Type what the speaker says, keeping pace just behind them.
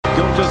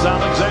is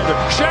Alexander.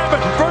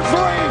 Shabbat for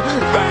three.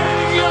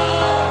 Bingo!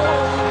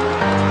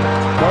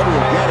 Butler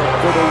will get it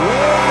for the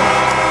win.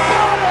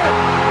 Got it!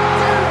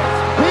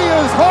 He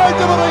is hard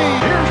to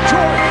believe. Here's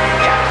Jordan.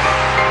 Yes!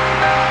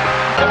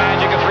 The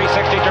Magic, a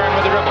 360 turn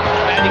with the dribble.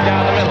 Magic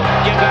down the middle.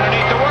 Gives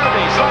underneath the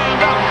Worthy.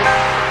 Slam dunk.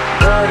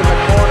 Third in the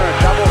corner.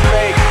 Double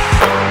fake.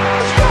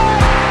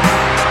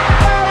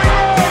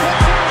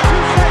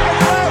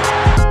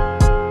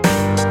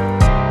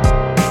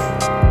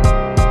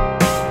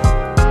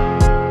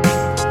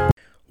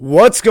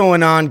 What's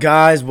going on,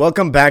 guys?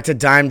 Welcome back to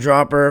Dime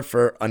Dropper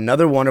for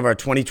another one of our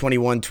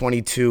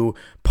 2021-22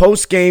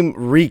 post-game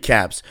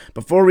recaps.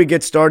 Before we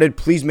get started,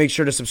 please make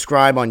sure to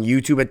subscribe on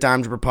YouTube at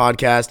Dime Dropper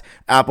Podcast,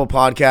 Apple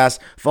Podcasts,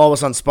 follow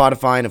us on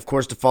Spotify, and of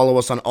course to follow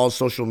us on all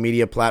social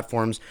media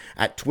platforms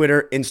at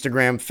Twitter,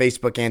 Instagram,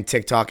 Facebook, and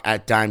TikTok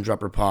at Dime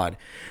Dropper Pod.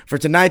 For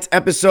tonight's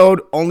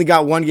episode, only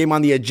got one game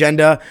on the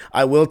agenda.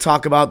 I will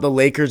talk about the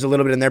Lakers a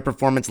little bit in their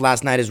performance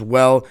last night as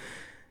well,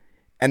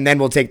 and then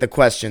we'll take the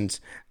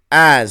questions.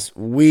 As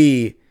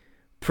we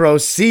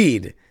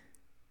proceed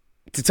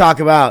to talk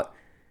about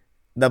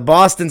the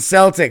Boston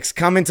Celtics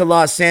coming to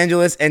Los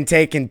Angeles and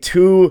taking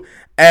 2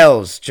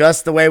 L's,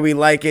 just the way we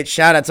like it.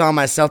 Shout out to all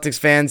my Celtics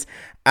fans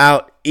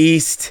out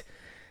east.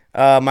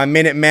 My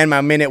Minute Men,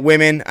 my Minute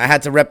Women. I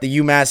had to rep the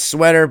UMass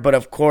sweater, but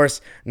of course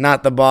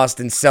not the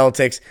Boston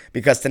Celtics,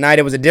 because tonight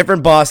it was a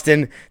different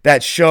Boston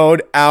that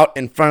showed out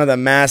in front of the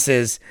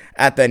masses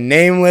at the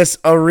Nameless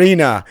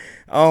Arena.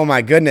 Oh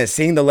my goodness,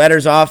 seeing the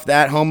letters off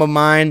that home of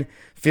mine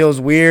feels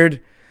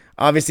weird.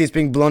 Obviously, it's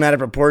being blown out of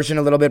proportion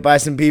a little bit by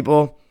some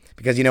people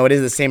because, you know, it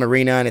is the same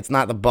arena and it's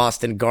not the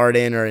Boston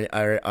Garden or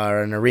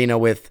an arena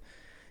with,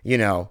 you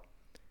know,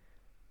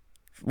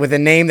 with a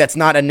name that's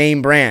not a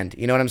name brand.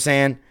 You know what I'm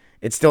saying?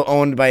 It's still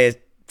owned by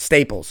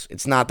Staples.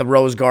 It's not the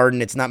Rose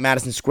Garden. It's not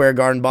Madison Square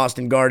Garden,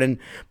 Boston Garden.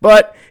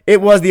 But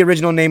it was the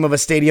original name of a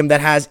stadium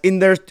that has, in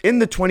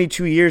the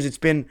 22 years it's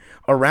been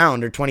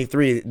around, or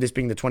 23, this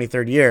being the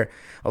 23rd year,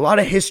 a lot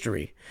of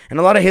history. And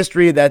a lot of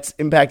history that's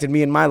impacted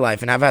me in my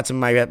life. And I've had some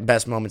of my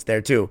best moments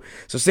there too.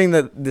 So seeing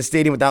the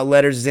stadium without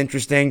letters is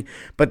interesting.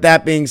 But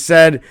that being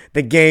said,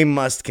 the game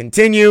must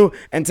continue.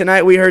 And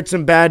tonight we heard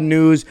some bad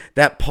news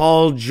that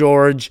Paul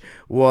George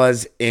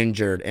was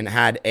injured and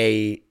had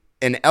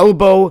an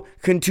elbow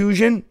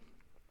contusion,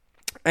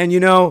 and you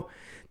know,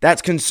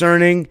 that's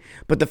concerning,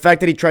 but the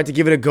fact that he tried to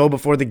give it a go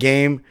before the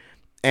game,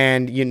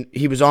 and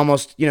he was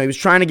almost, he was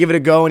trying to give it a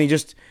go, and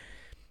it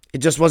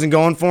just wasn't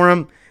going for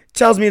him,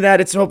 tells me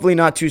that it's hopefully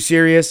not too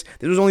serious.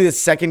 This was only the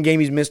second game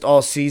he's missed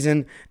all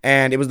season,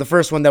 and it was the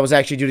first one that was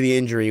actually due to the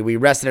injury. We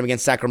rested him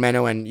against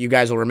Sacramento, and you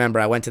guys will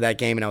remember I went to that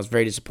game, and I was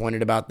very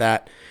disappointed about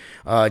that.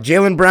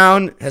 Jaylen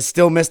Brown has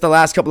still missed the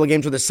last couple of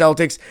games with the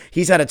Celtics.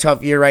 He's had a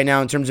tough year right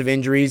now in terms of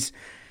injuries,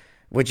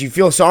 which you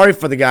feel sorry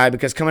for the guy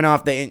because coming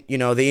off the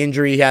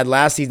injury he had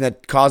last season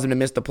that caused him to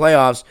miss the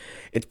playoffs,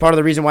 it's part of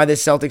the reason why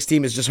this Celtics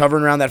team is just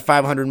hovering around that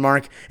 500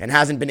 mark and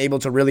hasn't been able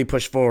to really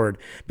push forward.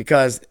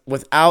 Because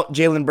without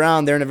Jaylen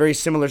Brown, they're in a very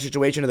similar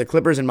situation to the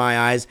Clippers in my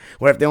eyes,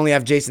 where if they only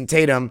have Jason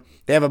Tatum,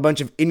 they have a bunch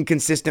of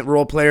inconsistent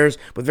role players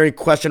with very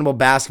questionable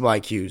basketball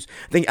IQs.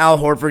 I think Al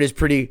Horford is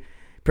pretty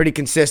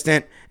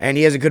consistent, and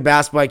he has a good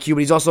basketball IQ, but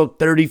he's also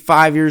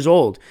 35 years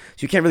old, so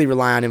you can't really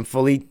rely on him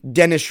fully.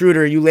 Dennis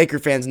Schroeder, you Laker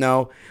fans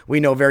know, we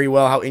know very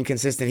well how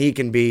inconsistent he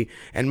can be,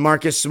 and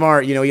Marcus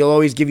Smart, he'll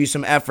always give you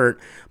some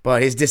effort,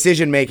 but his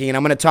decision-making, and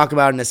I'm going to talk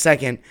about it in a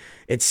second,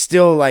 it's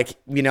still like,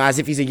 as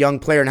if he's a young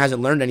player and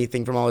hasn't learned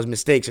anything from all his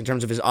mistakes in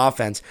terms of his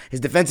offense.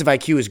 His defensive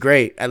IQ is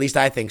great, at least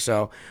I think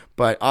so,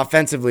 but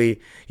offensively,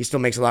 he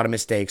still makes a lot of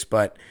mistakes,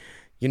 but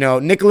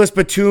Nicholas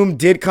Batum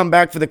did come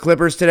back for the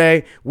Clippers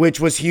today, which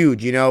was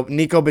huge.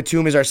 Nico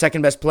Batum is our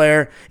second best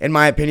player, in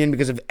my opinion,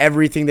 because of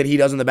everything that he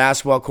does on the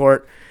basketball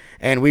court.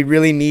 And we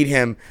really need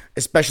him,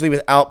 especially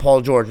without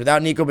Paul George.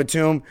 Without Nico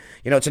Batum,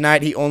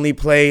 tonight he only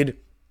played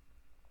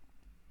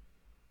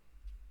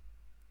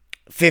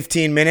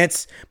 15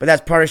 minutes, but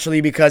that's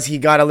partially because he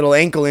got a little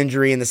ankle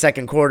injury in the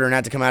second quarter and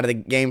had to come out of the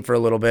game for a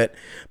little bit.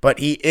 But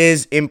he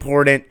is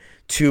important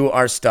to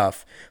our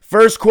stuff.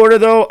 First quarter,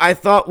 though, I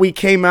thought we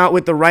came out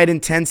with the right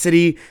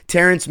intensity.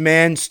 Terrence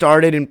Mann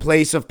started in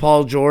place of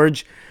Paul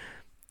George,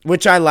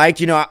 which I liked.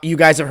 You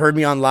guys have heard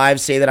me on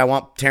live say that I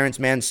want Terrence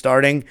Mann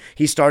starting.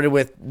 He started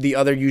with the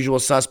other usual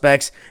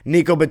suspects,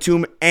 Nico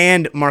Batum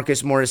and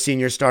Marcus Morris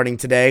Sr. starting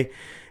today.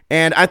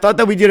 And I thought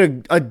that we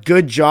did a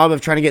good job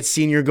of trying to get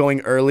Senior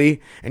going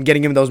early and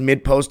getting him those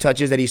mid-post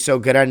touches that he's so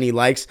good at and he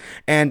likes.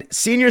 And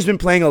Senior's been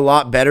playing a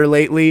lot better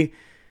lately.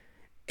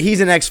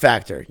 He's an X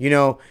factor.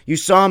 You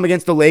saw him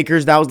against the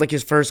Lakers. That was like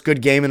his first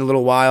good game in a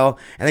little while.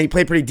 And then he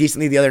played pretty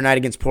decently the other night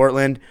against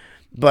Portland.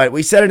 But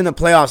we said it in the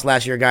playoffs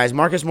last year, guys.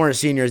 Marcus Morris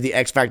Sr. is the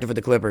X factor for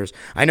the Clippers.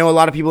 I know a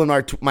lot of people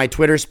in my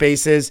Twitter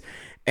spaces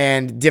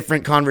and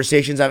different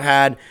conversations I've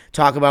had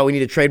talk about we need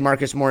to trade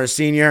Marcus Morris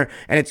Sr.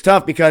 And it's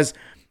tough because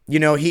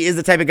he is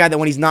the type of guy that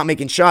when he's not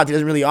making shots, he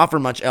doesn't really offer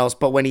much else.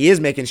 But when he is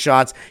making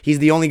shots, he's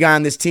the only guy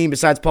on this team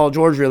besides Paul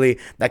George, really,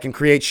 that can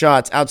create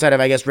shots outside of,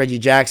 I guess, Reggie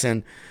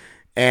Jackson.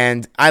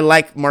 And I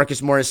like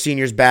Marcus Morris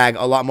Sr.'s bag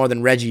a lot more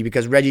than Reggie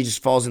because Reggie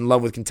just falls in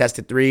love with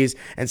contested threes.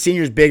 And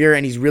Sr.'s bigger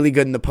and he's really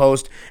good in the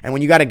post. And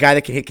when you got a guy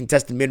that can hit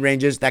contested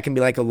mid-ranges, that can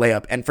be like a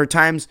layup. And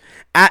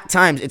at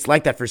times, it's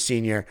like that for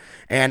Sr.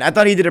 And I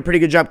thought he did a pretty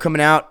good job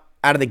coming out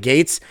of the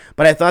gates,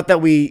 but I thought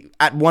that we,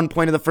 at one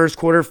point in the first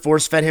quarter,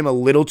 force-fed him a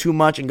little too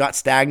much and got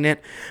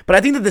stagnant. But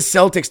I think that the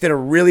Celtics did a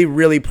really,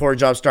 really poor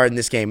job starting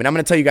this game, and I'm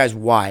going to tell you guys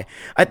why.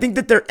 I think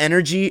that their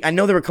energy, I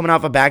know they were coming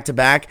off a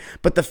back-to-back,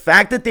 but the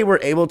fact that they were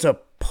able to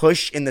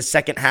push in the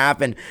second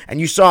half, and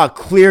you saw a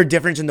clear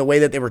difference in the way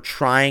that they were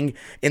trying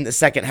in the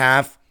second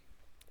half,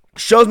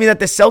 shows me that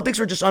the Celtics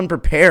were just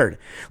unprepared.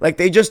 Like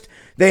I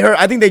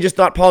think they just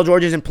thought Paul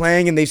George isn't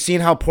playing, and they've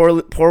seen how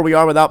poor we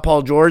are without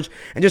Paul George,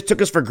 and just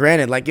took us for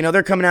granted. Like,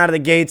 they're coming out of the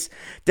gates,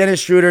 Dennis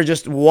Schroeder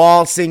just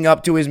waltzing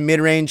up to his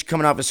mid-range,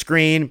 coming off a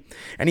screen,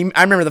 and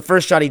I remember the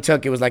first shot he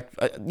took, it was like,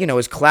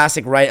 his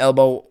classic right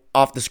elbow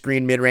off the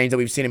screen mid-range that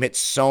we've seen him hit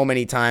so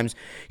many times.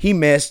 He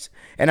missed,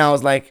 and I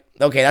was like,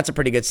 okay, that's a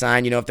pretty good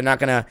sign, if they're not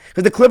gonna,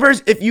 because the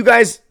Clippers, if you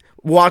guys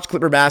watch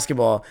Clipper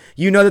basketball,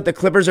 you know that the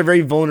Clippers are very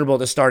vulnerable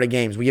to start of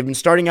games. We have been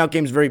starting out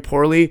games very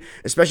poorly,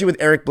 especially with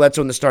Eric Bledsoe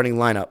in the starting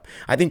lineup.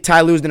 I think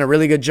Ty Lue's done a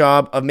really good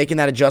job of making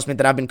that adjustment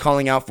that I've been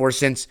calling out for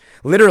since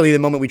literally the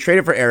moment we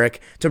traded for Eric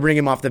to bring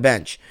him off the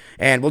bench.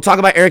 And we'll talk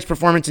about Eric's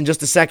performance in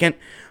just a second,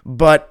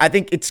 but I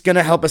think it's going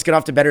to help us get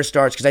off to better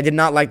starts because I did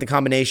not like the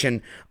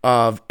combination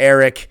of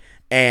Eric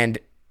and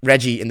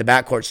Reggie in the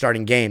backcourt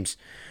starting games.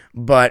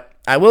 But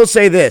I will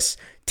say this,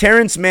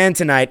 Terrence Mann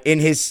tonight in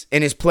his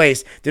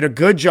place did a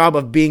good job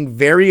of being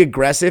very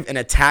aggressive and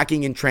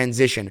attacking in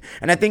transition.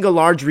 And I think a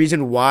large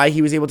reason why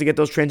he was able to get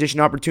those transition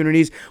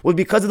opportunities was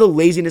because of the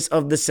laziness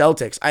of the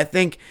Celtics. I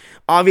think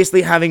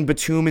obviously having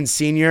Batum and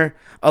Senior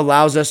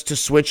allows us to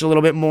switch a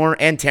little bit more,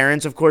 and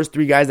Terrence, of course,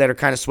 three guys that are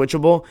kind of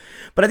switchable.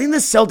 But I think the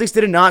Celtics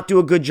did not do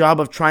a good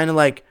job of trying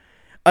to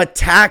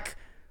attack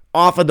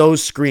off of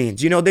those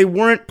screens. They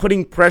weren't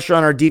putting pressure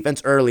on our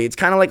defense early. It's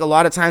kind of like a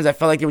lot of times I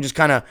felt like they would just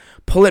kind of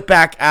pull it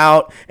back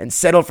out and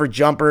settle for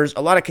jumpers,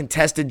 a lot of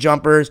contested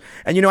jumpers.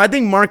 And, I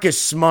think Marcus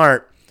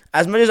Smart,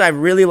 as much as I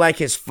really like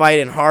his fight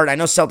and heart, I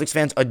know Celtics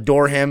fans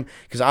adore him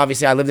because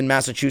obviously I lived in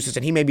Massachusetts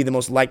and he may be the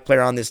most liked player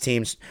on this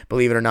team,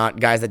 believe it or not,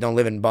 guys that don't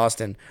live in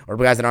Boston or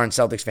guys that aren't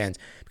Celtics fans,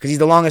 because he's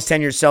the longest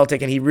tenured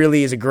Celtic and he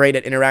really is great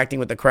at interacting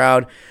with the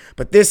crowd.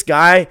 But this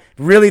guy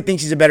really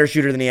thinks he's a better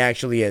shooter than he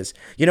actually is.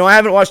 I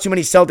haven't watched too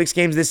many Celtics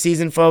games this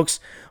season, folks,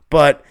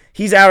 but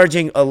he's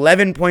averaging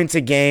 11 points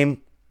a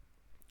game,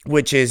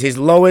 which is his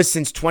lowest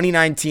since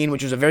 2019,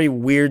 which was a very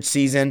weird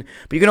season.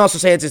 But you can also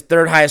say it's his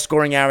third highest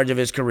scoring average of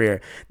his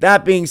career.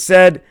 That being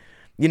said,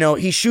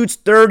 he shoots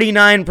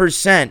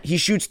 39%. He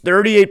shoots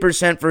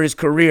 38% for his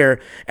career,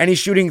 and he's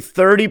shooting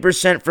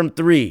 30% from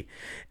three.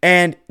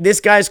 And this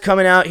guy's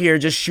coming out here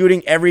just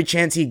shooting every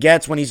chance he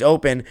gets when he's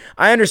open.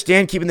 I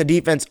understand keeping the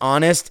defense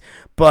honest,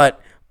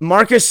 but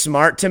Marcus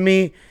Smart, to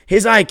me,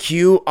 his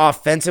IQ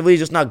offensively is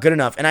just not good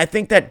enough. And I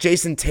think that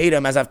Jason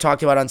Tatum, as I've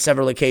talked about on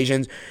several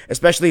occasions,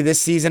 especially this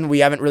season, we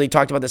haven't really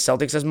talked about the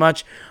Celtics as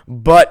much,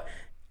 but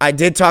I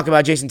did talk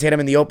about Jason Tatum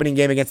in the opening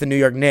game against the New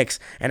York Knicks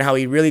and how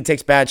he really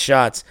takes bad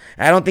shots.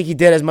 And I don't think he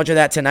did as much of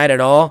that tonight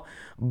at all,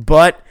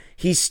 but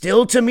he's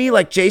still, to me,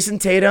 like Jason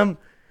Tatum.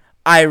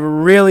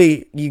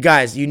 You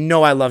guys,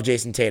 I love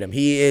Jason Tatum.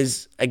 He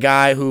is a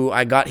guy who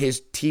I got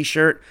his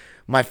t-shirt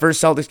my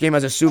first Celtics game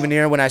as a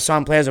souvenir when I saw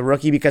him play as a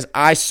rookie because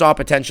I saw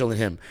potential in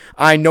him.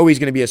 I know he's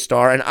going to be a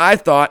star, and I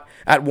thought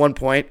at one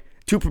point,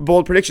 two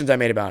bold predictions I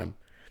made about him.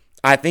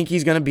 I think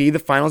he's going to be the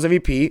finals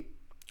MVP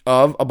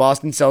of a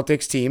Boston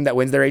Celtics team that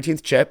wins their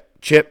 18th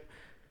chip.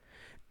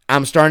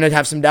 I'm starting to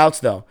have some doubts,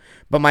 though.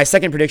 But my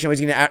second prediction was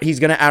he's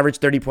going to average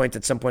 30 points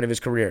at some point of his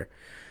career.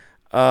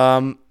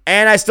 And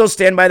I still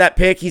stand by that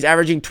pick. He's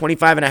averaging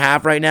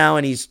 25.5 right now,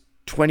 and he's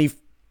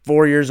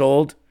 24 years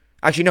old.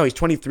 Actually, no, he's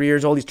 23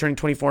 years old. He's turning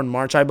 24 in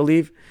March, I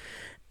believe.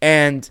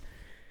 And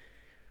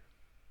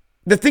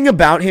the thing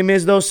about him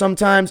is, though,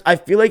 sometimes I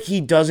feel like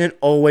he doesn't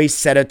always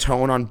set a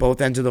tone on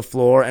both ends of the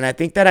floor. And I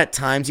think that at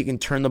times he can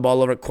turn the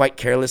ball over quite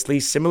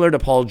carelessly, similar to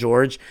Paul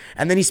George.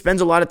 And then he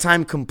spends a lot of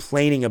time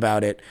complaining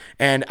about it.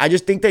 And I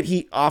just think that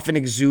he often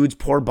exudes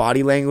poor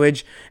body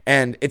language.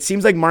 And it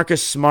seems like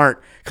Marcus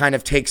Smart kind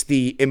of takes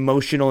the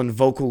emotional and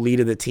vocal lead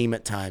of the team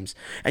at times.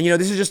 And,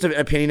 this is just an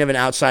opinion of an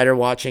outsider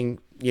watching.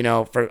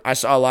 I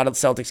saw a lot of the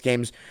Celtics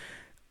games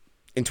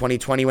in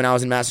 2020 when I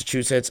was in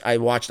Massachusetts. I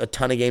watched a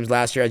ton of games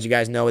last year. As you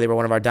guys know, they were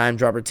one of our dime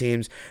dropper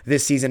teams.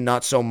 This season,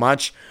 not so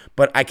much.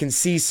 But I can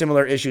see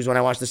similar issues when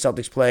I watch the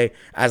Celtics play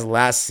as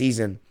last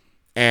season.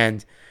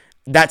 And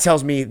that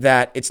tells me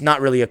that it's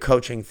not really a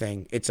coaching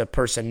thing. It's a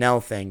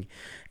personnel thing.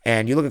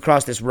 And you look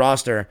across this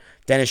roster,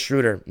 Dennis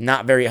Schroeder,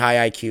 not very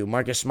high IQ.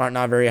 Marcus Smart,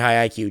 not very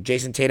high IQ.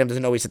 Jason Tatum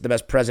doesn't always set the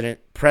best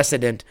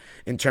precedent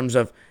in terms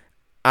of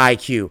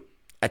IQ.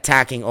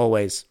 Attacking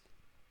always.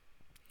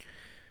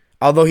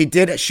 Although he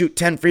did shoot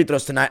 10 free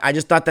throws tonight, I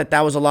just thought that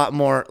was a lot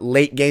more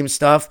late game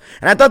stuff.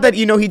 And I thought that,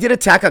 he did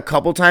attack a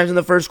couple times in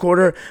the first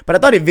quarter, but I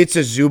thought Ivica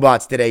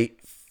Zubac did a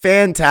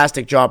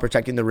fantastic job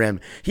protecting the rim.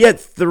 He had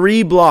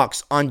 3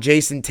 blocks on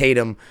Jason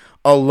Tatum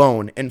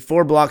alone and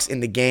 4 blocks in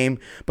the game.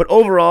 But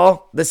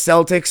overall, the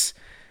Celtics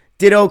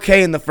did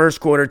okay in the first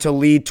quarter to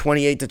lead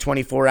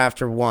 28-24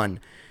 after 1.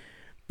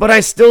 But I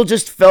still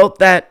just felt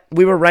that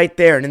we were right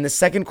there. And in the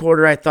second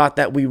quarter, I thought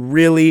that we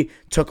really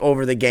took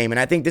over the game. And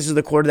I think this is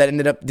the quarter that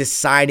ended up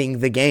deciding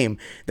the game.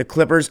 The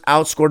Clippers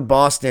outscored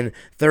Boston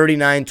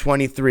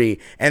 39-23.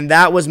 And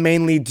that was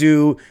mainly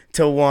due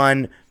to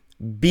one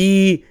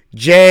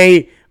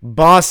B.J.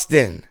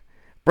 Boston.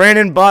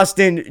 Brandon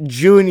Boston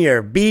Jr.,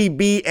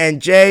 BB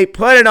and J.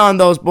 Put it on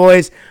those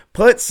boys.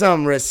 Put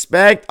some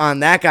respect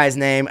on that guy's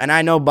name. And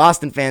I know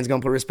Boston fans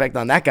going to put respect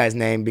on that guy's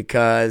name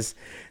because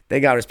they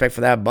got respect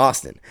for that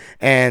Boston.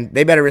 And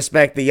they better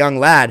respect the young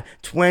lad,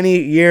 20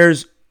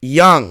 years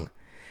young,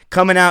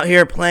 coming out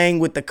here playing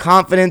with the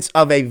confidence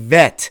of a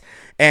vet.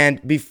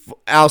 And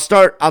I'll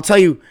tell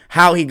you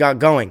how he got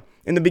going.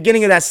 In the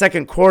beginning of that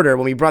second quarter,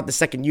 when we brought the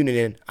second unit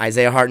in,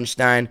 Isaiah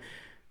Hartenstein,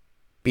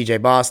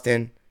 BJ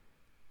Boston,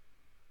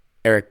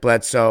 Eric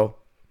Bledsoe.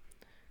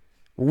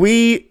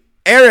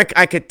 Eric,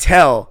 I could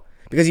tell,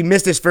 because he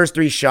missed his first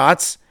 3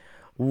 shots,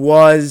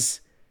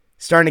 was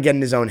starting to get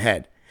in his own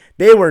head.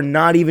 They were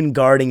not even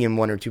guarding him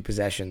 1 or 2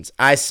 possessions.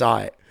 I saw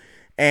it.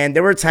 And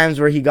there were times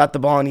where he got the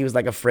ball and he was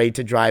like afraid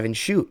to drive and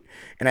shoot.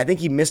 And I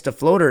think he missed a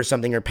floater or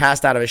something or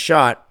passed out of a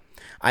shot.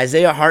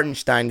 Isaiah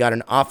Hartenstein got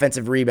an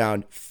offensive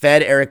rebound,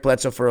 fed Eric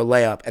Bledsoe for a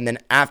layup. And then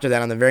after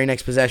that, on the very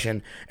next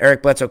possession,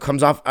 Eric Bledsoe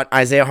comes off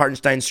Isaiah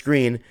Hartenstein's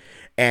screen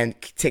and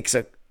kicks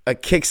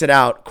it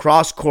out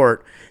cross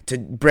court to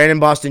Brandon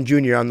Boston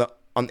Jr. in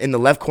the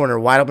left corner,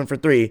 wide open for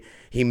 3.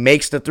 He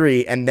makes the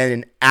 3, and then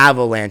an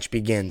avalanche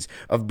begins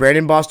of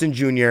Brandon Boston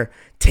Jr.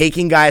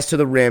 taking guys to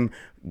the rim,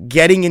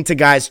 getting into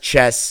guys'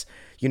 chests,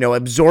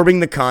 absorbing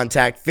the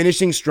contact,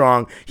 finishing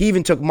strong. He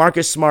even took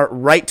Marcus Smart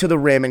right to the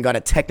rim and got a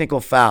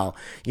technical foul,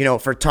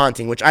 for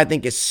taunting, which I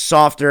think is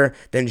softer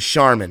than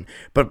Sharman.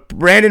 But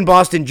Brandon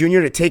Boston Jr.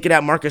 to take it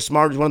at Marcus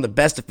Smart, who's one of the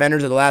best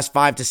defenders of the last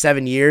 5 to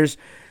 7 years,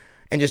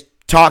 and just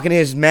talking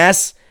his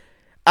mess.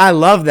 I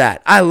love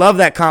that. I love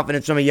that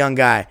confidence from a young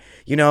guy.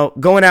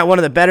 Going at one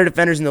of the better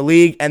defenders in the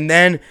league. And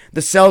then the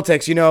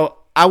Celtics,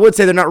 I would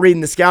say they're not reading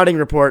the scouting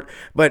report,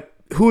 but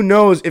who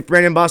knows if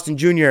Brandon Boston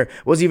Jr.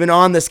 was even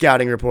on the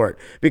scouting report,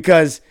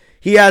 because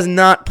he has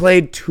not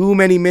played too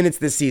many minutes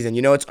this season.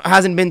 It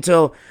hasn't been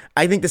till,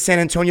 I think, the San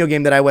Antonio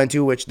game that I went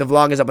to, which the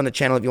vlog is up on the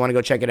channel if you want to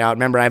go check it out.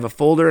 Remember, I have a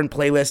folder and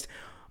playlist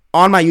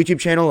on my YouTube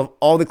channel of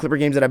all the Clipper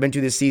games that I've been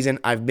to this season.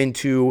 I've been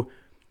to,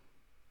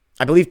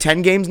 I believe,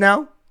 10 games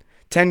now.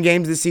 10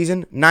 games this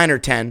season, 9 or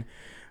 10.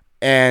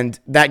 And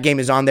that game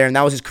is on there, and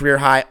that was his career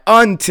high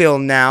until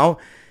now,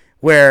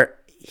 where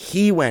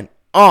he went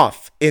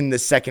off in the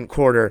second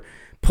quarter,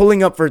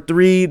 pulling up for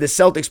 3. The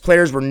Celtics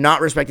players were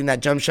not respecting that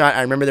jump shot.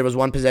 I remember there was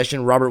one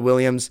possession, Robert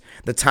Williams,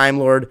 the Time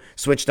Lord,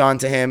 switched on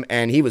to him,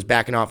 and he was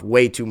backing off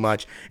way too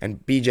much,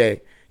 and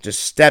BJ just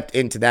stepped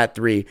into that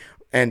 3.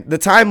 And the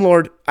Time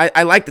Lord,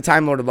 I like the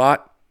Time Lord a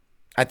lot.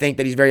 I think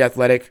that he's very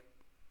athletic.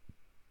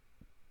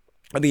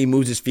 I think he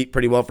moves his feet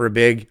pretty well for a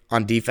big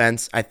on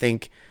defense. I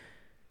think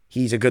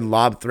he's a good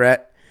lob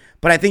threat.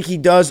 But I think he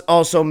does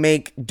also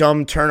make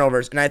dumb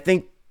turnovers. And I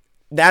think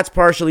that's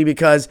partially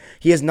because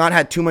he has not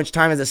had too much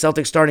time as a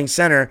Celtics starting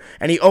center,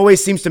 and he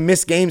always seems to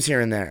miss games here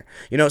and there.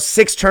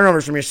 6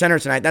 turnovers from your center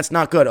tonight, that's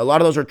not good. A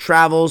lot of those are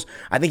travels.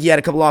 I think he had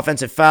a couple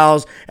offensive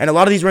fouls, and a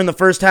lot of these were in the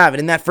first half, and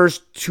in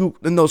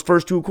those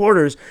first 2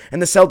 quarters,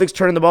 and the Celtics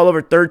turning the ball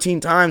over 13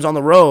 times on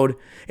the road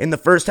in the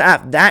first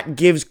half. That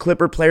gives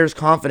Clipper players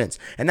confidence,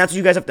 and that's what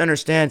you guys have to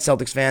understand,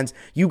 Celtics fans.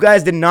 You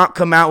guys did not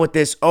come out with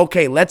this,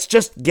 okay, let's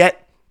just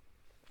get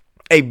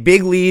a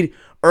big lead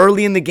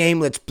early in the game,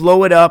 let's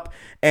blow it up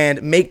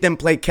and make them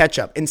play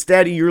catch-up.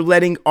 Instead, you're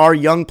letting our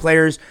young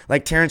players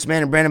like Terrence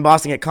Mann and Brandon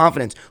Boston get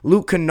confidence.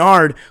 Luke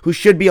Kennard, who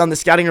should be on the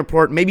scouting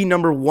report, maybe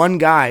number 1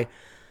 guy,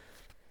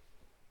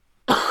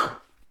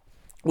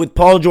 with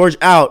Paul George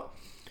out,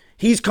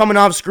 he's coming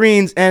off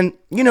screens, and,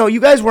 the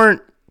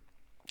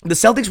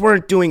Celtics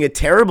weren't doing a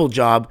terrible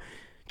job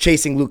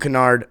chasing Luke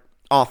Kennard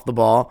off the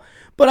ball,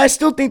 but I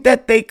still think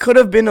that they could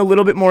have been a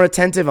little bit more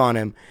attentive on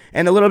him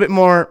and a little bit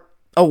more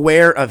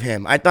aware of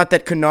him. I thought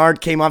that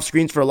Kennard came off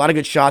screens for a lot of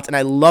good shots, and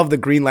I love the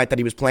green light that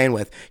he was playing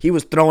with. He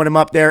was throwing him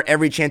up there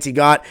every chance he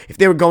got. If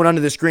they were going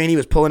under the screen, he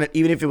was pulling it,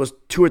 even if it was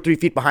 2 or 3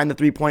 feet behind the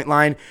 3-point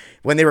line.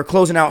 When they were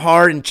closing out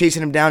hard and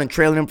chasing him down and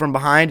trailing him from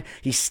behind,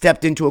 he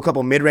stepped into a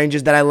couple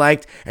mid-ranges that I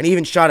liked, and he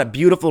even shot a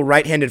beautiful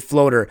right-handed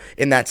floater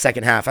in that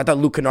second half. I thought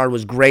Luke Kennard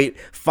was great.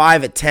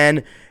 5 of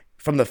 10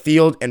 from the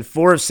field and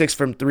 4 of 6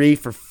 from 3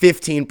 for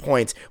 15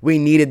 points. We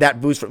needed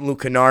that boost from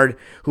Luke Kennard,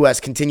 who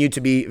has continued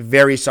to be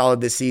very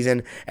solid this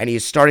season, and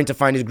he's starting to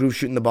find his groove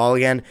shooting the ball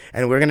again,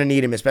 and we're going to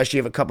need him, especially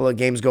if a couple of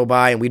games go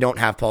by and we don't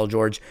have Paul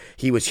George.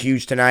 He was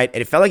huge tonight,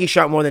 and it felt like he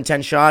shot more than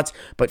 10 shots,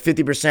 but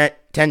 50%,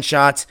 10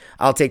 shots,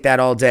 I'll take that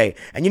all day.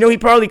 And he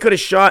probably could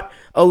have shot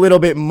a little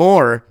bit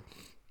more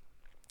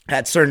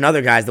had certain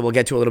other guys that we'll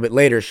get to a little bit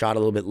later shot a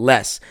little bit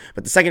less.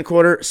 But the second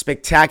quarter,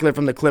 spectacular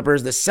from the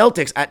Clippers. The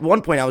Celtics, at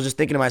one point, I was just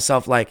thinking to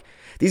myself, like,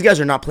 these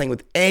guys are not playing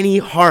with any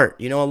heart.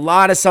 You know, a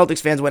lot of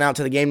Celtics fans went out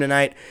to the game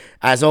tonight.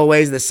 As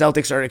always, the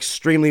Celtics are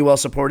extremely well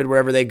supported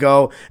wherever they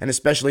go, and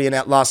especially in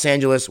Los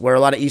Angeles, where a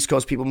lot of East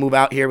Coast people move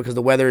out here because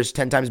the weather is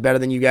 10 times better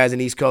than you guys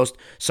in East Coast.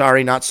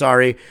 Sorry, not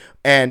sorry.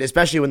 And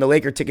especially when the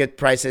Laker ticket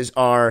prices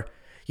are,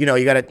 you know,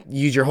 you got to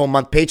use your whole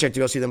month paycheck to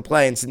go see them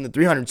play and sit in the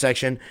 300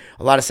 section.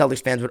 A lot of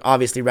Celtics fans would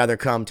obviously rather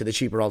come to the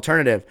cheaper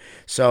alternative.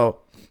 So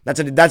that's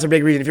a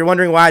big reason. If you're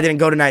wondering why I didn't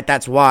go tonight,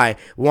 that's why.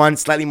 One,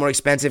 slightly more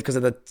expensive because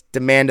of the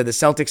demand of the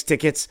Celtics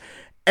tickets,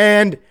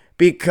 and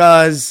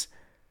because,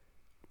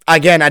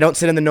 again, I don't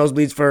sit in the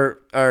nosebleeds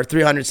for or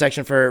 300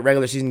 section for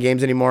regular season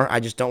games anymore. I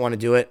just don't want to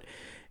do it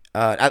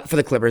for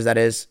the Clippers, that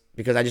is,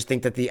 because I just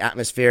think that the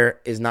atmosphere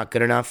is not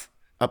good enough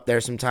up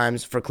there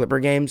sometimes for Clipper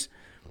games.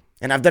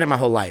 And I've done it my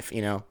whole life,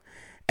 you know.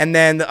 And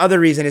then the other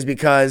reason is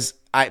because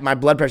my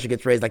blood pressure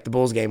gets raised like the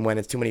Bulls game when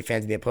it's too many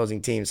fans of the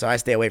opposing team. So I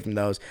stay away from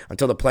those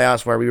until the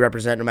playoffs where we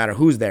represent no matter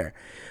who's there.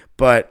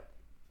 But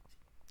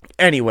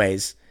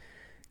anyways,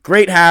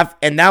 great half.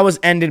 And that was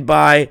ended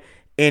by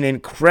an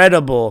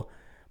incredible,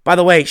 by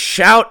the way,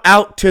 shout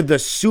out to the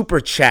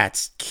super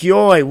chats.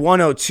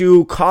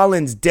 Kyoy102,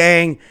 Collins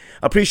Dang.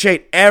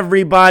 Appreciate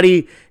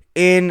everybody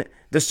in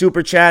the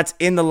super chats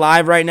in the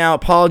live right now.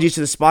 Apologies to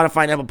the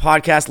Spotify and Apple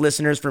podcast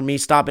listeners for me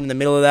stopping in the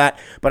middle of that,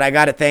 but I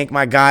got to thank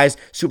my guys.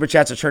 Super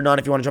chats are turned on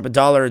if you want to drop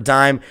 $1 or a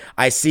dime.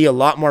 I see a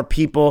lot more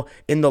people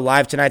in the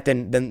live tonight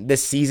than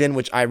this season,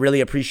 which I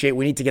really appreciate.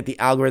 We need to get the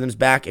algorithms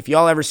back. If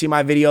y'all ever see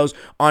my videos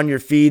on your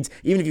feeds,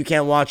 even if you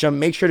can't watch them,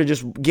 make sure to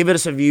just give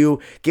us a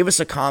view, give us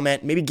a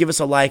comment, maybe give us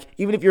a like.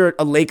 Even if you're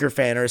a Laker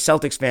fan or a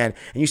Celtics fan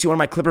and you see one of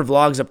my Clipper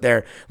vlogs up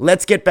there,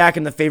 let's get back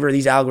in the favor of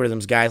these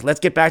algorithms, guys.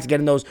 Let's get back to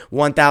getting those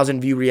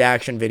 1,000 view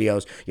reaction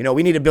videos. You know,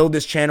 we need to build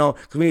this channel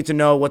because we need to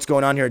know what's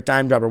going on here at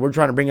Dime Dropper. We're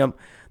trying to bring up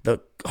the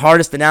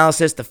hardest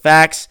analysis, the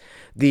facts,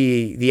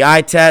 the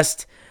eye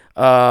test,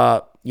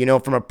 you know,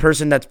 from a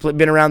person that's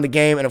been around the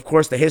game, and of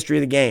course the history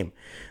of the game.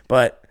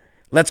 But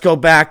let's go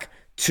back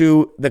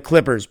to the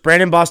Clippers.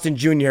 Brandon Boston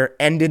Jr.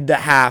 ended the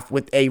half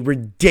with a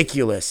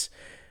ridiculous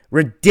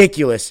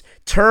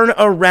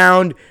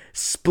turnaround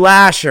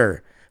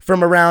splasher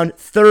from around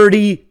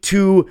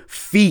 32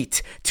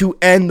 feet to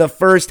end the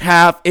first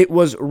half. It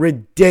was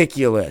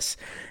ridiculous.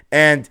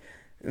 And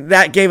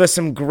that gave us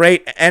some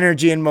great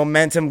energy and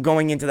momentum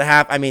going into the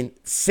half. I mean,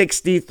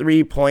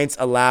 63 points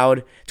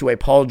allowed to a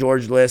Paul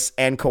George-less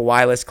and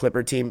Kawhi-less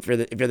Clipper team if you're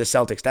the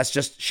Celtics. That's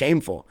just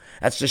shameful.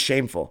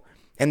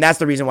 And that's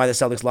the reason why the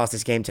Celtics lost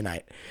this game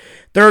tonight.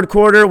 Third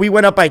quarter, we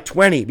went up by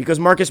 20 because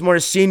Marcus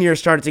Morris Sr.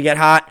 started to get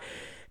hot.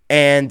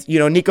 And, you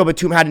know, Nico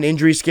Batum had an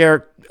injury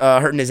scare,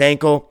 hurting his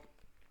ankle.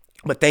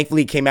 But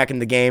thankfully, he came back in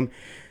the game.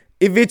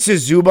 Ivica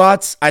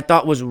Zubac, I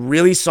thought, was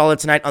really solid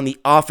tonight on the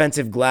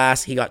offensive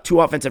glass. He got 2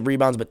 offensive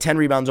rebounds, but 10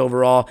 rebounds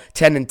overall,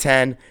 10 and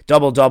 10,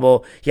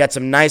 double-double. He had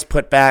some nice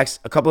putbacks,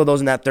 a couple of those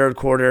in that third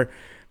quarter.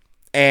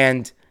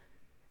 And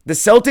the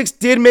Celtics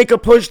did make a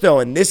push, though,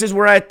 and this is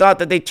where I thought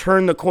that they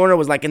turned the corner,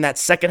 was like in that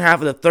second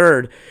half of the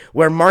third,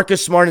 where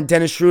Marcus Smart and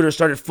Dennis Schroeder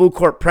started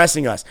full-court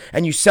pressing us.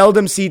 And you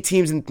seldom see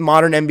teams in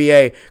modern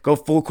NBA go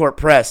full-court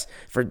press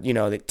for, you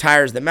know, the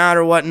tires them out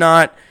or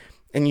whatnot.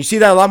 And you see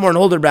that a lot more in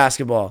older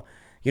basketball.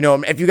 You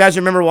know, if you guys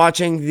remember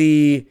watching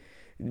the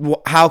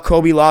how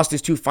Kobe lost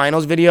his 2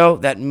 finals video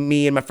that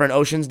me and my friend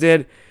Oceans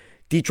did,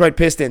 Detroit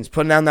Pistons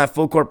putting down that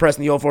full court press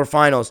in the 04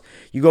 finals.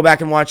 You go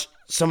back and watch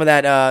some of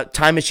that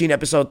Time Machine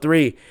episode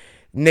 3,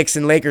 Knicks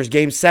and Lakers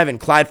game 7,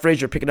 Clyde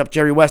Frazier picking up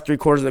Jerry West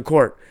 3/4 of the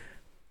court.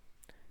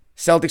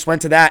 Celtics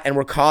went to that and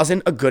were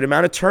causing a good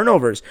amount of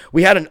turnovers.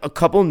 We had a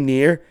couple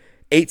near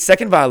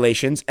 8-second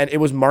violations, and it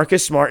was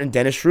Marcus Smart and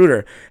Dennis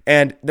Schroeder.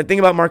 And the thing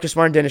about Marcus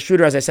Smart and Dennis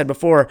Schroeder, as I said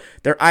before,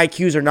 their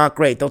IQs are not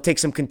great. They'll take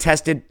some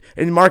contested,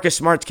 in Marcus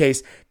Smart's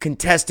case,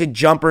 contested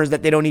jumpers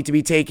that they don't need to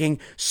be taking.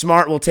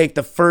 Smart will take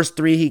the first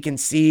 3 he can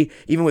see,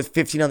 even with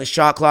 15 on the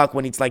shot clock,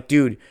 when he's like,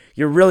 dude,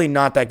 you're really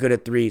not that good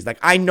at threes. Like,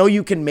 I know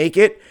you can make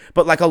it,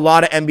 but like a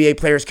lot of NBA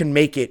players can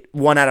make it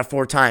 1 out of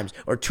 4 times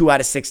or 2 out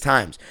of 6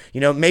 times.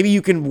 You know, maybe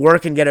you can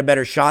work and get a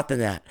better shot than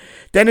that.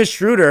 Dennis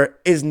Schroeder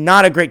is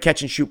not a great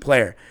catch and shoot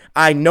player.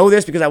 I know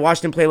this because I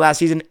watched him play last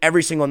season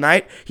every single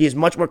night. He is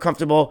much more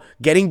comfortable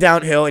getting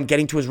downhill and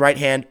getting to his right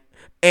hand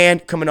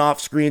and coming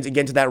off screens and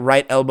getting to that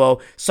right elbow,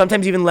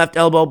 sometimes even left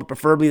elbow, but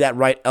preferably that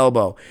right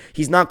elbow.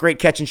 He's not great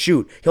catch and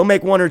shoot. He'll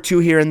make 1 or 2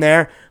 here and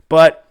there,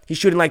 but he's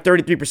shooting like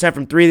 33%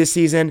 from 3 this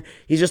season.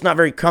 He's just not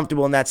very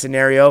comfortable in that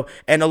scenario.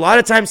 And a lot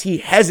of times he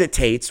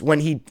hesitates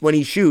when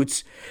he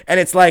shoots, and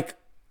it's like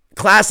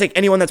classic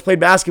anyone that's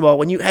played basketball.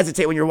 When you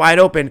hesitate when you're wide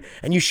open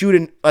and you shoot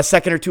in a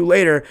second or 2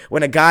 later,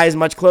 when a guy is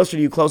much closer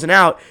to you closing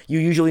out, you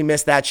usually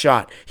miss that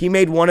shot. He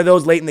made 1 of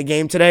those late in the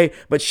game today,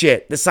 but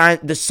shit, the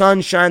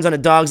sun shines on a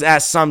dog's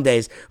ass some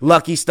days.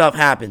 Lucky stuff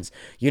happens.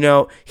 You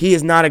know, he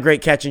is not a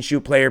great catch and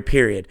shoot player,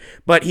 period.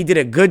 But he did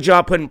a good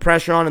job putting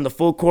pressure on in the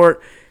full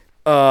court.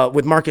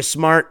 with Marcus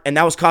Smart, and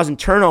that was causing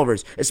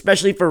turnovers,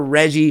 especially for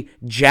Reggie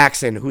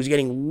Jackson, who's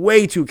getting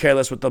way too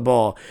careless with the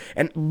ball.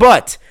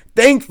 But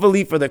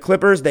thankfully for the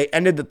Clippers, they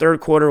ended the third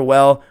quarter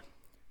well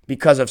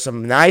because of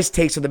some nice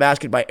takes of the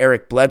basket by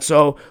Eric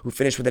Bledsoe, who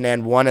finished with an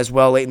and one as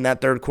well late in that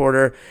third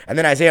quarter. And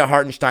then Isaiah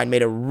Hartenstein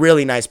made a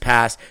really nice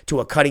pass to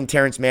a cutting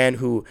Terrence Mann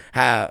who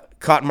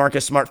caught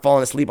Marcus Smart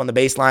falling asleep on the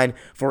baseline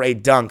for a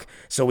dunk.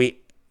 So we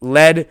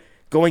led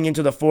going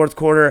into the fourth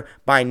quarter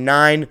by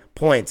 9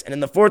 points. And in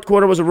the fourth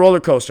quarter was a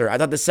roller coaster. I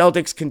thought the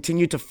Celtics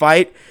continued to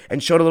fight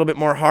and showed a little bit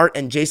more heart,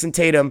 and Jason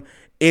Tatum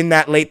in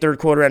that late third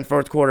quarter and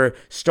fourth quarter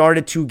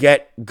started to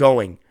get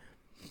going.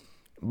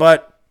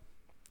 But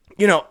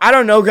I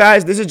don't know,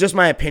 guys. This is just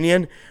my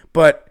opinion.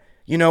 But,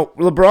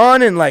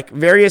 LeBron and,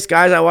 various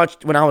guys I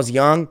watched when I was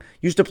young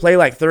used to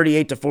play,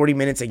 38 to 40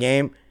 minutes a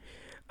game.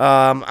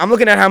 I'm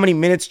looking at how many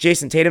minutes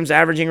Jason Tatum's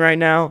averaging right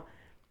now,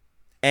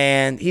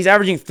 and he's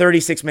averaging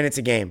 36 minutes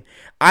a game.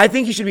 I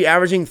think he should be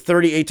averaging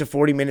 38 to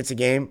 40 minutes a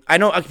game. I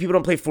know people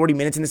don't play 40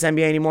 minutes in this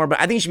NBA anymore, but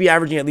I think he should be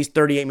averaging at least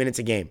 38 minutes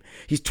a game.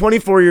 He's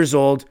 24 years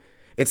old.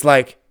 It's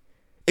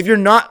if you're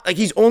not,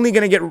 he's only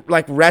going to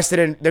get, rested,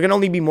 and they're going to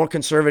only be more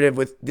conservative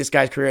with this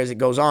guy's career as it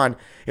goes on.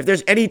 If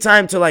there's any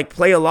time to,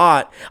 play a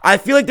lot, I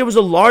feel like there was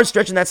a large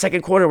stretch in that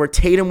second quarter where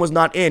Tatum was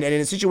not in, and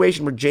in a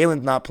situation where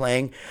Jalen's not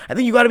playing, I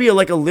think you got to be, a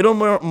little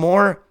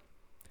more,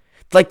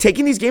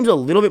 taking these games a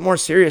little bit more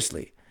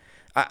seriously.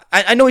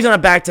 I know he's on a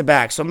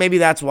back-to-back, so maybe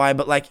that's why,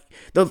 but,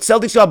 the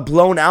Celtics got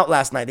blown out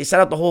last night. They sat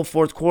out the whole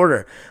fourth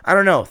quarter. I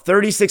don't know,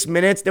 36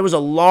 minutes, there was a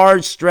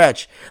large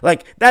stretch.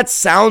 That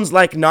sounds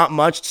like not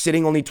much,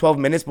 sitting only 12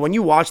 minutes, but when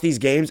you watch these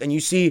games and you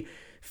see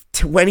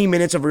 20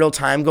 minutes of real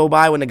time go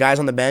by when the guy's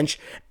on the bench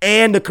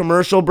and the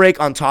commercial break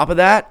on top of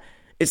that,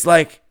 it's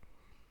I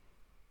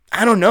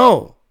don't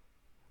know.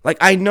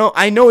 I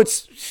know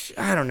it's,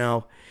 I don't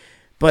know.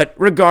 But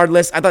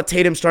regardless, I thought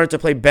Tatum started to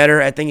play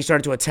better. I think he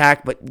started to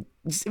attack, but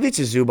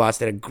Ivica Zubac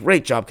did a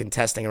great job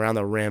contesting around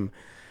the rim.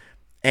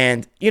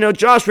 And,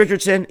 Josh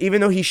Richardson, even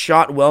though he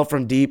shot well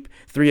from deep,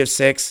 3 of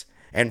 6,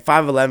 and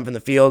 5 of 11 from the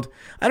field,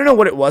 I don't know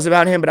what it was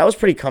about him, but I was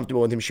pretty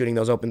comfortable with him shooting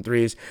those open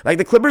threes.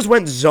 The Clippers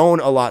went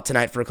zone a lot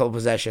tonight for a couple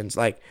possessions.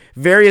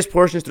 Various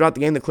portions throughout the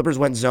game, the Clippers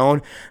went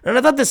zone. And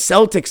I thought the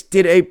Celtics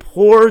did a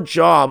poor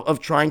job of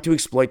trying to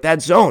exploit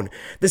that zone.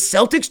 The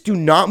Celtics do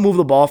not move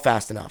the ball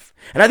fast enough.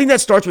 And I think that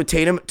starts with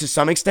Tatum to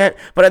some extent,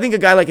 but I think a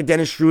guy like a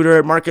Dennis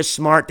Schroeder, Marcus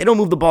Smart, they don't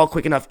move the ball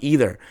quick enough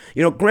either.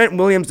 Grant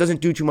Williams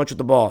doesn't do too much with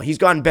the ball. He's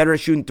gotten better at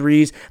shooting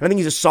threes, and I think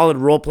he's a solid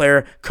role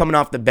player coming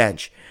off the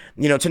bench.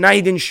 Tonight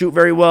he didn't shoot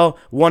very well.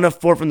 1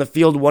 of 4 from the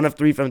field, 1 of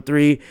 3 from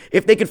 3.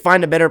 If they could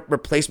find a better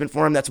replacement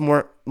for him that's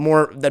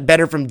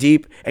better from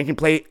deep and can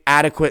play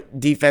adequate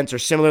defense or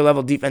similar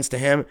level defense to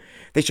him,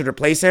 they should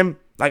replace him.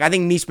 I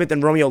think Nesmith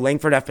and Romeo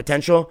Langford have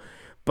potential,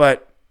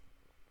 but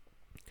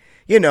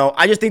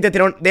I just think that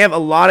they have a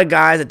lot of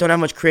guys that don't have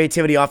much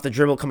creativity off the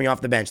dribble coming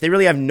off the bench. They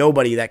really have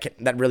nobody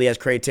that really has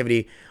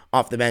creativity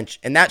off the bench,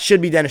 and that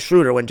should be Dennis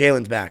Schroeder when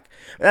Jalen's back.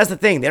 But that's the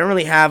thing. They don't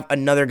really have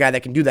another guy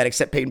that can do that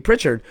except Peyton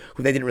Pritchard,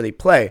 who they didn't really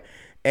play.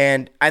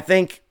 And I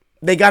think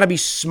they got to be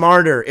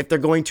smarter if they're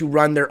going to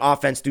run their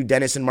offense through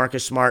Dennis and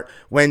Marcus Smart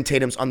when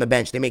Tatum's on the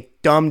bench. They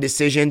make dumb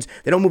decisions.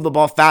 They don't move the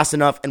ball fast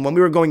enough. And when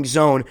we were going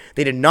zone,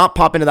 they did not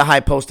pop into the high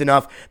post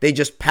enough. They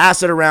just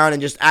pass it around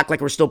and just act like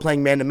we're still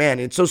playing man-to-man.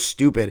 And it's so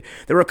stupid.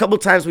 There were a couple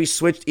times we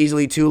switched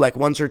easily too,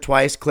 once or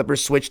twice.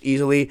 Clippers switched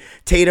easily.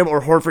 Tatum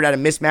or Horford had a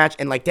mismatch,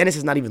 and Dennis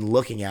is not even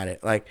looking at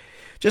it.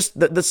 Just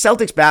the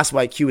Celtics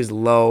basketball IQ is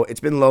low. It's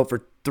been low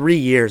for 3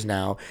 years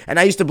now. And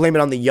I used to blame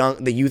it on the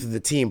youth of the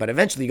team, but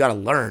eventually you got to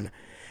learn.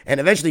 And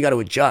eventually you got to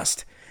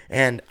adjust.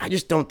 And I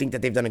just don't think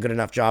that they've done a good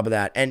enough job of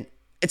that. And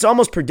it's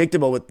almost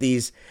predictable with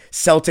these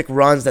Celtic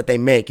runs that they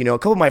make. A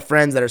couple of my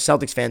friends that are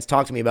Celtics fans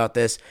talk to me about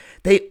this.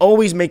 They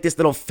always make this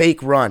little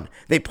fake run.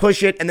 They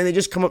push it, and then they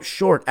just come up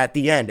short at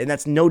the end. And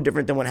that's no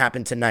different than what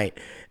happened tonight.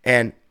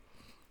 And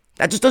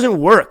that just doesn't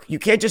work. You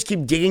can't just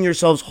keep digging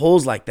yourselves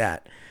holes like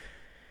that.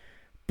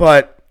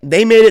 But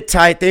they made it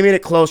tight. They made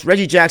it close.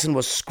 Reggie Jackson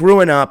was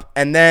screwing up,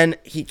 and then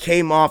he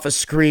came off a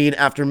screen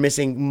after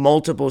missing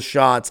multiple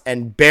shots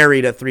and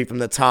buried a 3 from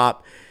the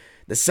top.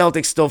 The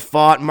Celtics still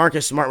fought.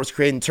 Marcus Smart was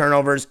creating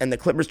turnovers, and the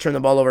Clippers turned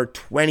the ball over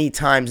 20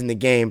 times in the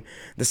game.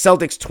 The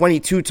Celtics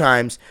 22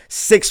 times,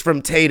 6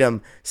 from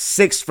Tatum,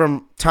 6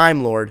 from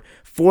Time Lord,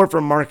 4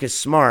 from Marcus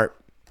Smart.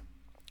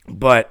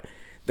 But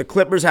the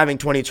Clippers having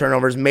 20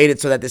 turnovers made it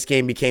so that this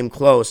game became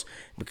close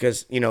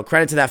because,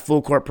 credit to that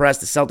full court press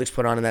the Celtics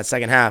put on in that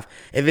second half.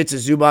 Ivica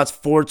Zubac,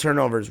 4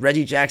 turnovers.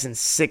 Reggie Jackson,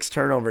 6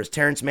 turnovers.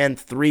 Terrence Mann,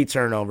 3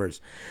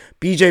 turnovers.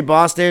 BJ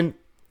Boston,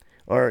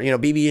 or,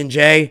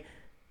 BB&J,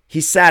 he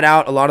sat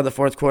out a lot of the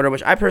fourth quarter,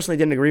 which I personally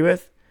didn't agree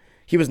with.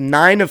 He was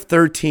 9 of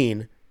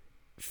 13,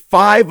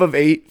 5 of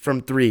 8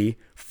 from 3,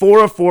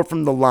 4 of 4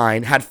 from the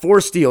line, had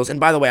 4 steals. And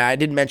by the way, I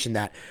didn't mention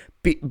that.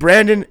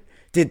 Brandon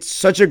did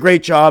such a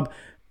great job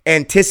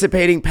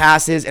anticipating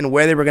passes and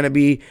where they were going to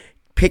be,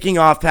 picking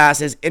off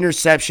passes,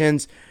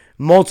 interceptions,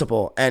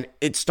 multiple. And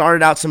it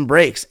started out some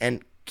breaks.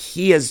 And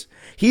he's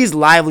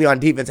lively on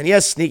defense, and he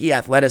has sneaky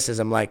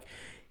athleticism.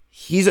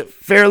 he's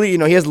fairly,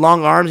 he has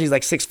long arms. He's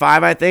like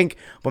 6'5", I think.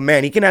 But,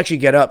 man, he can actually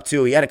get up,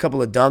 too. He had a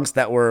couple of dunks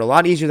that were a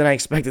lot easier than I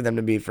expected them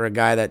to be for a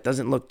guy that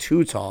doesn't look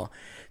too tall.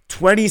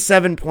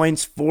 27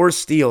 points, 4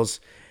 steals.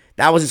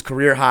 That was his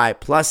career high,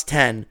 plus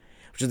 10,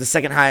 which is the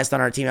second highest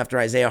on our team after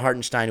Isaiah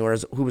Hartenstein,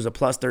 who was a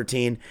plus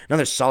 13.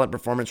 Another solid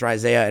performance for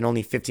Isaiah in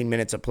only 15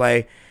 minutes of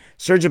play.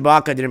 Serge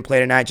Ibaka didn't play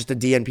tonight, just a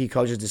DNP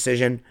coach's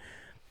decision.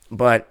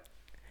 But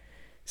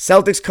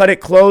Celtics cut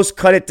it close,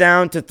 cut it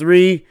down to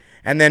 3.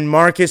 And then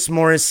Marcus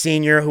Morris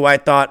Sr., who I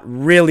thought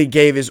really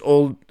gave his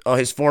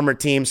former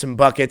team some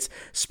buckets,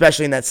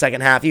 especially in that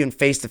second half, even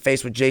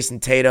face-to-face with Jason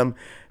Tatum,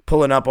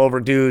 pulling up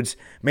over dudes,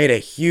 made a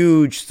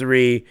huge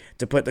 3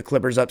 to put the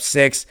Clippers up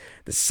 6.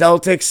 The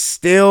Celtics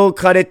still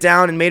cut it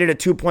down and made it a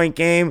 2-point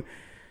game.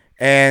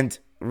 And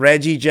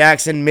Reggie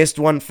Jackson missed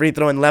one free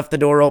throw and left the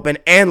door open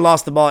and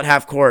lost the ball at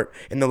half court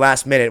in the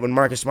last minute when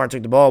Marcus Smart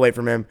took the ball away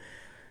from him.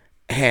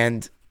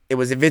 And it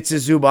was Ivica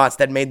Zubac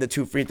that made the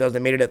 2 free throws that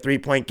made it a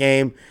 3-point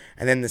game.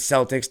 And then the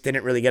Celtics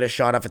didn't really get a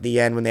shot off at the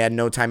end when they had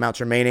no timeouts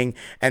remaining.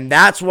 And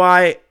that's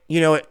why,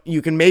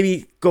 you can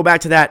maybe go back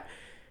to that.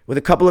 With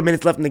a couple of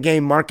minutes left in the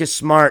game, Marcus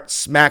Smart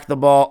smacked the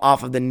ball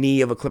off of the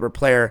knee of a Clipper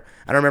player.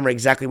 I don't remember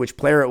exactly which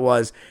player it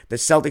was. The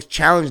Celtics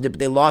challenged it, but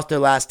they lost their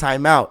last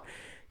timeout.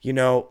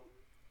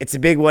 It's a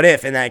big what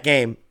if in that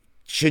game.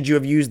 Should you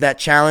have used that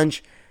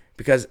challenge?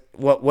 Because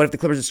what if the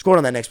Clippers had scored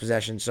on that next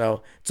possession?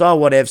 So it's all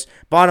what ifs.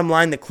 Bottom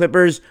line, the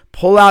Clippers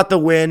pull out the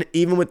win,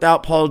 even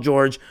without Paul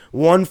George.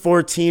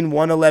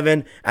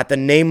 114-111 at the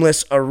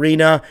nameless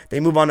arena. They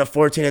move on to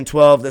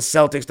 14-12. The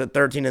Celtics to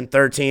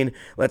 13-13.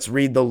 Let's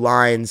read the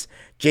lines.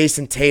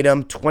 Jason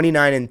Tatum,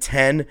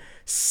 29-10.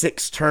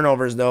 6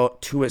 turnovers, though.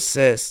 2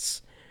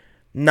 assists.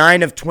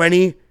 9 of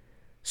 20.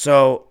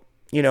 So,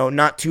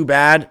 not too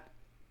bad.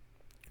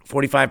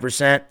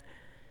 45%.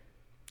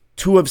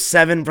 2 of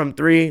 7 from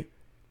 3.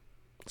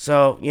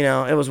 So,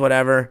 it was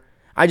whatever.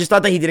 I just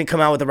thought that he didn't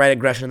come out with the right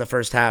aggression in the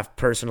first half,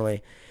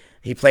 personally.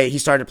 He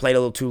started to play it a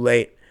little too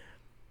late.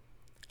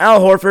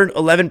 Al Horford,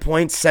 11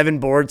 points, 7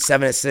 boards,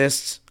 7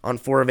 assists on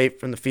 4 of 8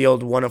 from the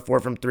field, 1 of 4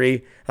 from 3.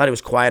 I thought he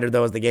was quieter,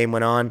 though, as the game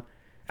went on,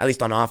 at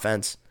least on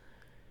offense.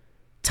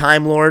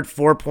 Time Lord,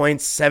 4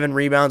 points, 7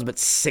 rebounds, but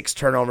 6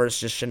 turnovers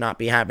just should not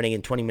be happening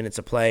in 20 minutes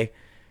of play.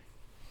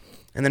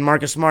 And then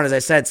Marcus Smart, as I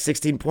said,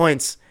 16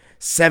 points,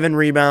 7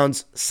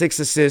 rebounds, 6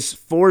 assists,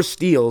 4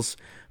 steals,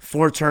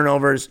 4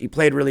 turnovers. He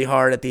played really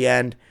hard at the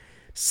end.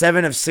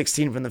 7 of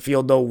 16 from the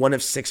field, though. 1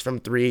 of 6 from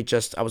 3.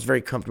 I was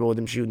very comfortable with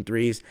him shooting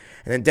threes.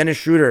 And then Dennis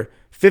Schroeder,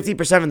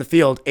 50% from the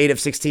field, 8 of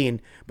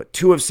 16. But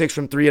 2 of 6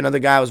 from 3. Another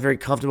guy I was very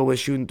comfortable with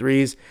shooting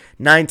threes.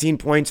 19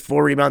 points,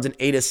 4 rebounds, and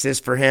 8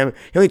 assists for him.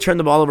 He only turned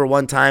the ball over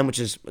 1 time, which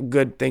is a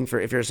good thing for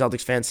if you're a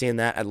Celtics fan seeing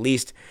that. At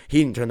least he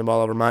didn't turn the ball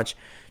over much.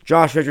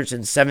 Josh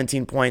Richardson,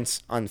 17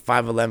 points on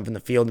 5 of 11 from the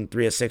field and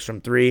 3 of 6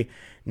 from 3.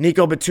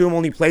 Nico Batum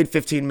only played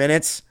 15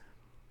 minutes.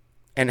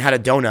 And had a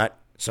donut,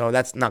 so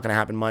that's not going to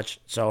happen much.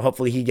 So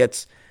hopefully he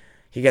gets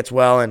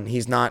well and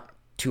he's not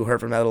too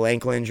hurt from that little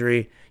ankle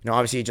injury.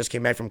 Obviously he just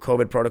came back from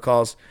COVID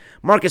protocols.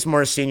 Marcus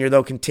Morris Sr.,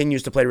 though,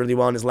 continues to play really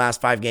well in his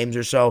last 5 games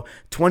or so.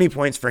 20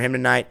 points for him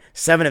tonight,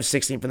 7 of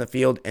 16 from the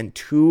field, and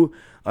 2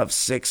 of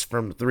 6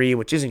 from 3,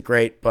 which isn't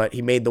great, but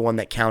he made the one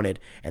that counted,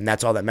 and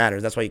that's all that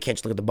matters. That's why you can't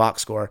just look at the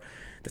box score.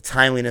 The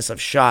timeliness of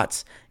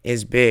shots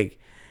is big.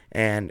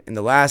 And in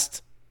the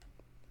last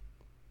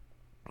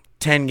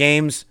 10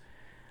 games,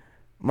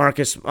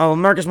 Marcus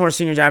Morris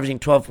Sr. is averaging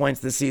 12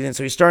 points this season,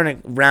 so he's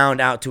starting to round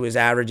out to his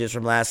averages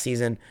from last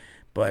season,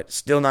 but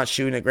still not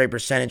shooting a great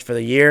percentage for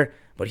the year,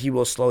 but he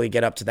will slowly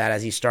get up to that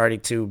as he's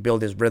starting to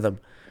build his rhythm.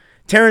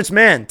 Terrence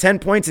Mann, 10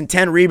 points and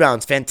 10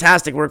 rebounds.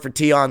 Fantastic work for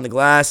T on the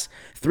glass.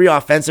 3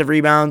 offensive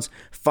rebounds,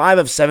 5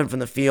 of 7 from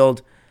the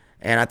field,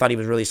 and I thought he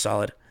was really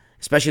solid,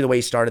 especially the way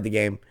he started the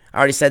game. I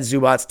already said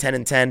Zubac, 10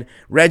 and 10.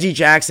 Reggie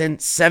Jackson,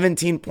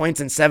 17 points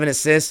and 7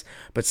 assists,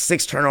 but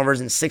 6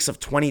 turnovers and 6 of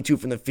 22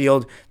 from the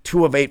field,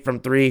 2 of 8 from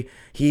 3.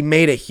 He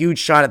made a huge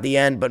shot at the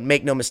end, but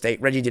make no mistake,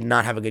 Reggie did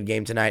not have a good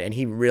game tonight, and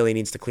he really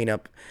needs to clean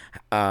up,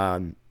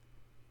 the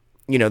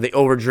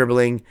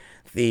over-dribbling,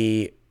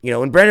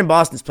 when Brandon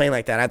Boston's playing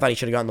like that, I thought he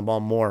should have gotten the ball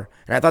more.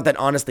 And I thought that,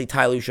 honestly,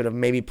 Ty Lue should have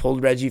maybe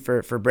pulled Reggie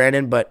for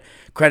Brandon, but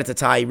credit to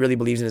Ty, he really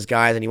believes in his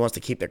guys, and he wants to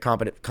keep their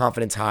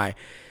confidence high.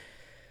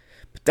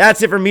 But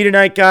that's it for me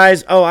tonight,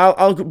 guys. Oh,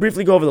 I'll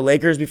briefly go over the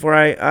Lakers before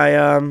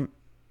I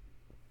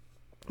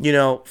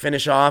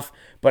finish off.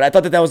 But I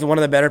thought that was one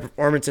of the better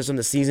performances from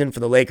the season for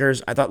the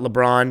Lakers. I thought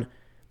LeBron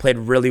played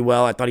really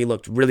well. I thought he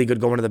looked really good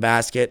going to the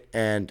basket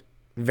and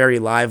very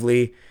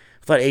lively.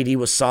 I thought AD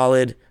was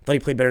solid. I thought he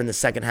played better in the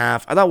second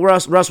half. I thought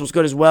Russ was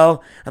good as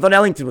well. I thought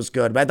Ellington was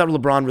good, but I thought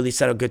LeBron really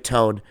set a good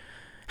tone.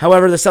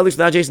 However, the Celtics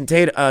without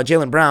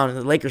Jaylen Brown,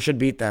 the Lakers should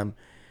beat them.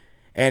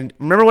 And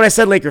remember what I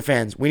said, Laker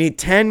fans. We need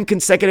 10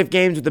 consecutive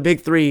games with the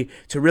big 3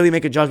 to really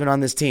make a judgment on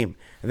this team.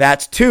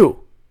 That's 2.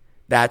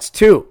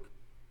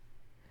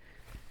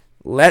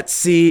 Let's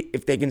see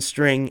if they can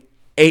string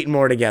 8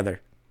 more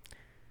together.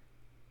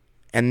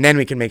 And then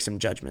we can make some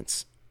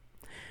judgments.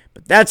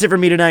 But that's it for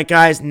me tonight,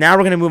 guys. Now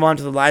we're going to move on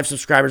to the live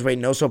subscribers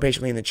waiting so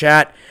patiently in the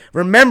chat.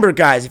 Remember,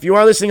 guys, if you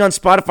are listening on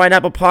Spotify and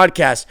Apple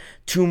Podcasts,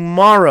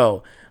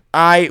 tomorrow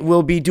I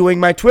will be doing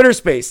my Twitter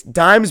space,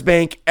 Dimes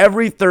Bank,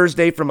 every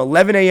Thursday from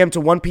 11 a.m.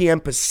 to 1 p.m.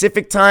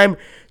 Pacific time,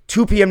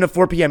 2 p.m. to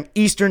 4 p.m.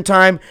 Eastern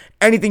time.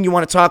 Anything you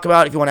want to talk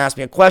about, if you want to ask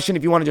me a question,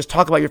 if you want to just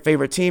talk about your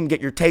favorite team,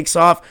 get your takes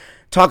off,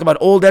 talk about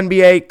old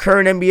NBA,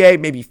 current NBA,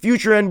 maybe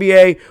future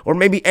NBA, or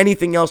maybe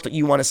anything else that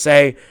you want to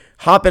say,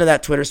 hop into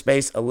that Twitter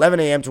space, 11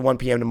 a.m. to 1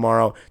 p.m.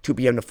 tomorrow, 2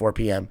 p.m. to 4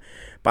 p.m.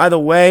 By the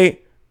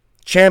way,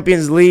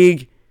 Champions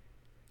League,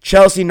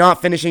 Chelsea not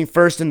finishing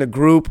first in the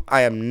group.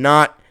 I am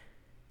not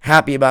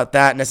happy about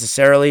that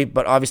necessarily,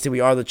 but obviously we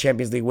are the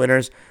Champions League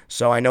winners,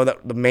 so I know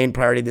that the main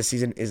priority this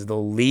season is the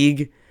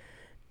league,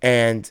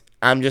 and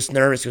I'm just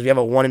nervous because we have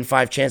a 1 in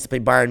 5 chance to play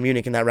Bayern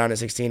Munich in that round of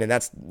 16, and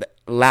that's the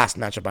last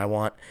matchup I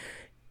want.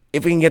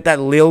 If we can get that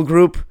Lille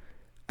group,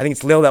 I think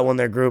it's Lille that won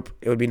their group,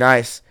 it would be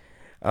nice.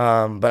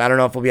 But I don't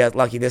know if we'll be as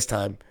lucky this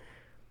time.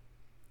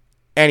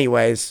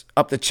 Anyways,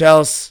 up to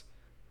Chelsea.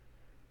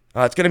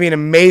 It's going to be an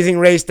amazing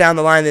race down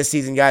the line this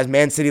season, guys.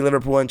 Man City,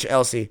 Liverpool, and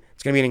Chelsea.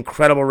 It's going to be an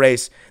incredible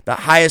race. The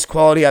highest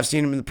quality I've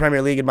seen in the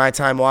Premier League in my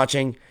time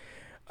watching.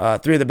 3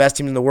 of the best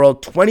teams in the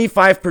world.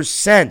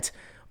 25%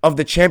 of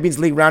the Champions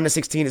League round of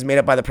 16 is made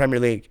up by the Premier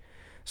League.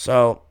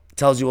 So, it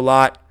tells you a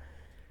lot.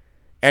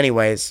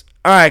 Anyways,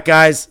 all right,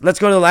 guys, let's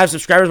go to the live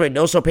subscribers. Wait,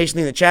 so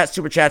patiently in the chat.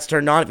 Super chat's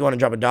turned on if you want to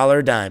drop $1 or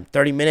a dime.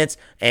 30 minutes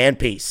and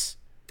peace.